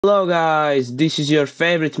Hello guys, this is your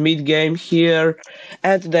favorite mid game here,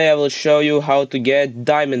 and today I will show you how to get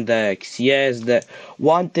diamond eggs. Yes, the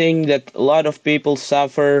one thing that a lot of people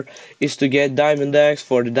suffer is to get diamond eggs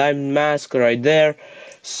for the diamond mask right there.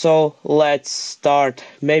 So let's start.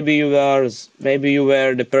 Maybe you were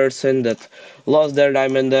the person that lost their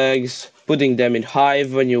diamond eggs, putting them in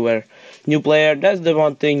hive when you were new player. That's the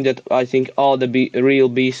one thing that I think all the real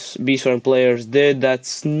B-Storm players did.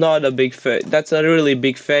 That's a really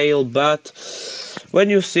big fail, but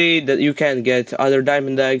when you see that you can get other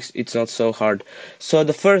diamond eggs, it's not so hard. So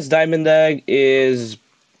the first diamond egg is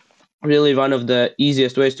really one of the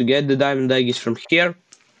easiest ways to get the diamond egg is from here.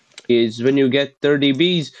 Is when you get 30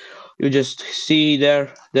 bees, you just see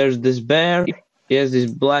there's this bear. Yes, this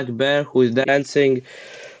black bear who is dancing,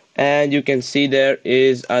 and you can see there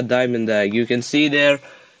is a diamond egg. You can see there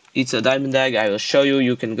it's a diamond egg. I will show you.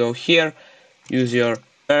 You can go here, use your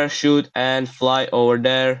parachute and fly over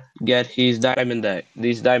there, get his diamond egg.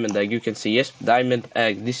 This diamond egg, you can see, yes, diamond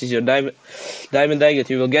egg. This is your diamond egg that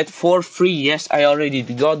you will get for free. Yes, I already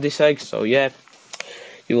got this egg, so yeah,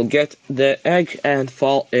 you will get the egg and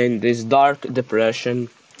fall in this dark depression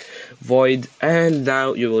void, and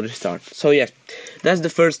now you will restart. So yeah, that's the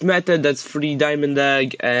first method. That's free diamond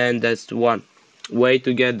egg, and that's the one way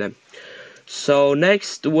to get them. So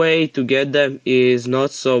next way to get them is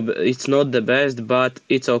it's not the best, but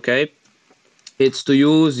it's okay. It's to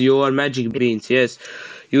use your magic beans. Yes,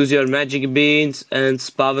 use your magic beans and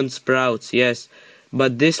spawn sprouts. Yes,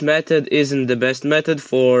 but this method isn't the best method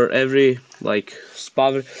for every like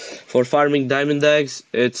spawn for farming diamond eggs.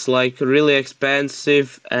 It's like really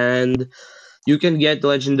expensive, and you can get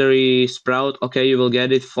legendary sprout. Okay, you will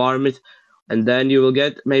get it, farm it, and then you will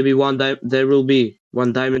get maybe there will be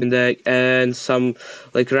one diamond egg, and some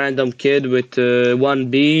like random kid with one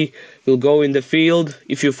bee will go in the field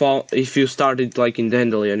if you started like in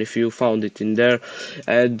Dandelion, if you found it in there,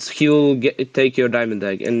 and he will take your diamond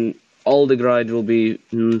egg, and all the grind will be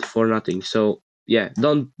for nothing. So yeah,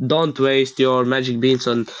 don't waste your magic beans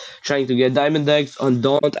on trying to get diamond eggs, and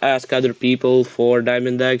don't ask other people for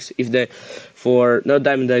diamond eggs if they for not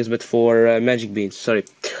diamond eggs but for magic beans. Sorry.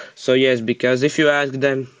 So yes, because if you ask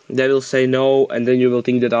them, they will say no, and then you will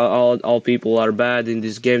think that all people are bad in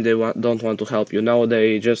this game. Don't want to help you. No,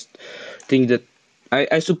 they just think that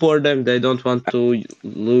I support them. They don't want to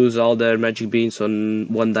lose all their magic beans on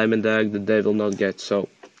one diamond egg that they will not get. So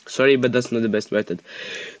sorry, but that's not the best method.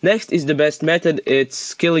 Next is the best method.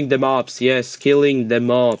 It's killing the mobs. Yes, killing the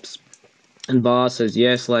mobs and bosses.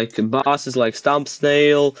 Yes, like bosses like Stump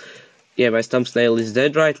Snail. Yeah, my Stump Snail is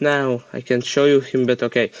dead right now. I can show you him, but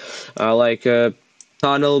okay. Like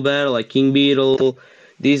Tunnel Bear, like King Beetle.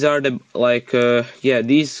 These are the like yeah,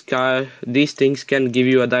 these things can give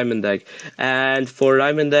you a diamond egg. And for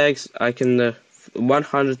diamond eggs, I can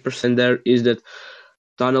 100% there is that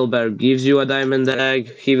Tunnel Bear gives you a diamond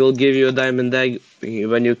egg. He will give you a diamond egg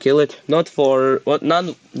when you kill it. Not for what not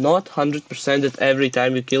 100% that every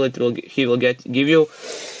time you kill it he will give you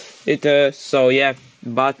it. So yeah,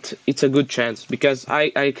 but it's a good chance because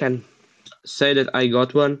I can say that I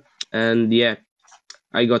got one, and yeah,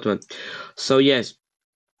 I got one. So yes,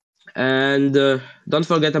 and don't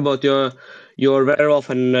forget about your werewolf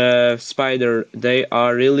and spider. They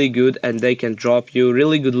are really good, and they can drop you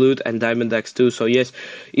really good loot and diamond eggs too. So yes,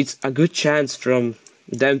 it's a good chance from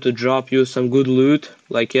them to drop you some good loot.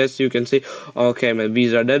 Like yes, you can see. Okay, my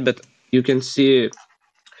bees are dead, but you can see.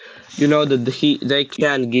 You know that they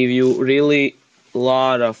can give you really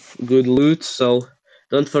lot of good loot. So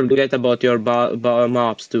don't forget about your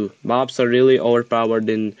mobs too. Mobs are really overpowered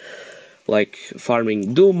in like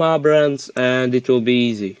farming. Do mob runs and it will be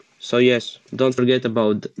easy. So yes, don't forget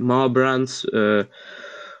about mob runs.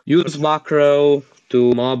 Use macro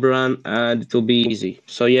to mob run and it will be easy.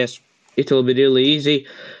 So yes, it will be really easy.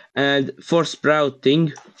 And for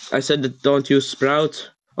sprouting, I said that don't use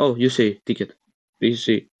sprout. Oh, you see ticket. You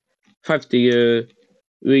see 50.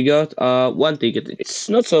 We got one ticket. It's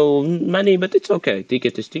not so many, but it's okay.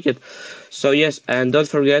 Ticket is ticket. So yes, and don't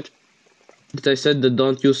forget that I said that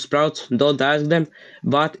don't use sprouts, don't ask them,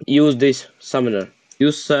 but use this summoner.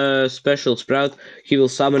 Use special sprout. He will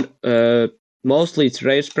summon. Mostly it's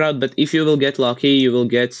rare sprout, but if you will get lucky, you will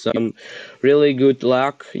get some really good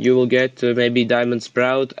luck. You will get maybe diamond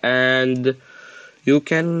sprout, and you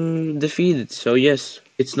can defeat it. So yes,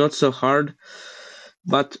 it's not so hard,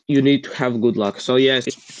 but you need to have good luck. So yes,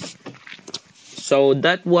 so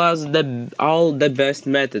that was the all the best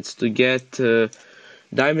methods to get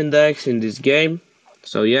diamond eggs in this game.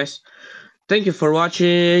 So yes, thank you for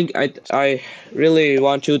watching. I really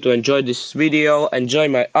want you to enjoy this video, enjoy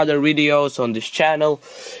my other videos on this channel.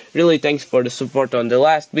 Really thanks for the support on the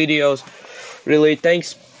last videos. Really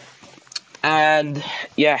thanks. And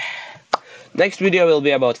yeah, next video will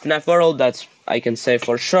be about FNAF World, that's I can say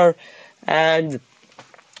for sure. And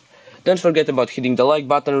don't forget about hitting the like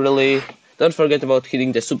button, really. Don't forget about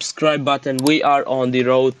hitting the subscribe button. We are on the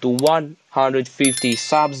road to 150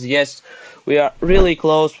 subs. Yes, we are really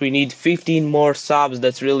close. We need 15 more subs.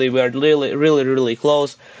 That's really, we are really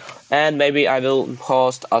close. And maybe I will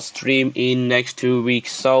host a stream in next 2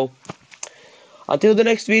 weeks. So until the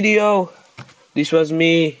next video, this was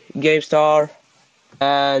me, GameStar,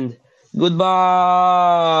 and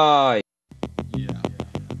goodbye.